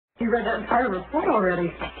You read that entire report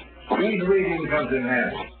already. Speed reading comes in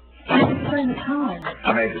handy. I didn't spend the time.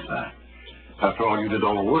 I made the time. After all, you did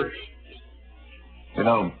all the work. You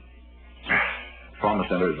know, trauma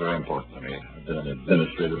center is very important to me. I've been an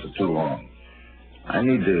administrator for too long. I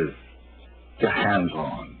need to get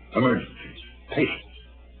hands-on. Emergencies. Patients.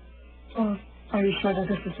 Well, are you sure that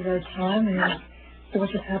this is the right time? So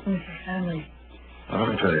what just happened with your family? Well, let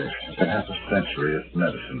me tell you, in half a century of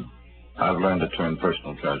medicine, I've learned to turn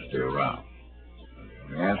personal tragedy around.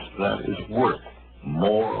 And the answer to that is work.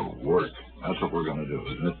 More work. That's what we're going to do,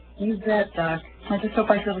 isn't it? You bet, Doc. I just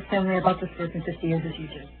hope I feel the same way about this work in 50 years as you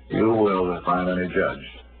do. You will if I'm any judge.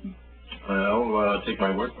 Well, take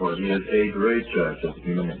my word for it. He is a great judge of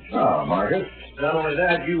human nature. Oh, Marcus. Not only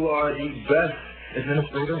that, you are the best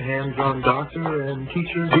administrator, hands-on doctor, and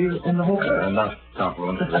teacher here in the whole country. Enough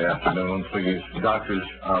compliments for the afternoon, please. Doctors,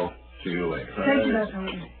 I'll see you later. Thank you,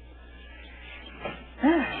 Dr.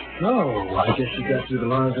 So, I guess you got through the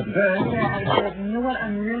lines of the day. Yeah, I did. You know what?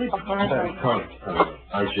 I'm really behind right now.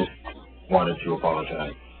 I just wanted to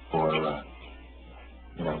apologize for,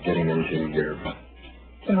 getting into your...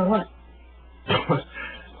 You know what?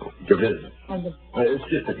 your business. It's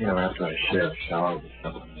just that, after I share a shower with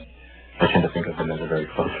someone, I tend to think of them as a very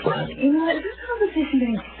close friend. You know what? Is this conversation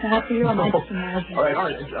getting sappier? I might just imagine. All right.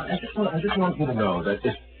 I just want you to know that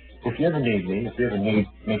if you ever need me, if you ever need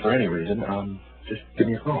me for any reason, just give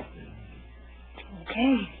me a call.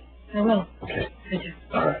 Okay. I will. Okay. Thank you.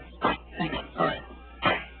 All right. Thanks. All right.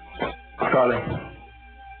 Charlie,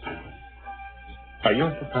 are you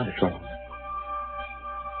in some kind of trouble?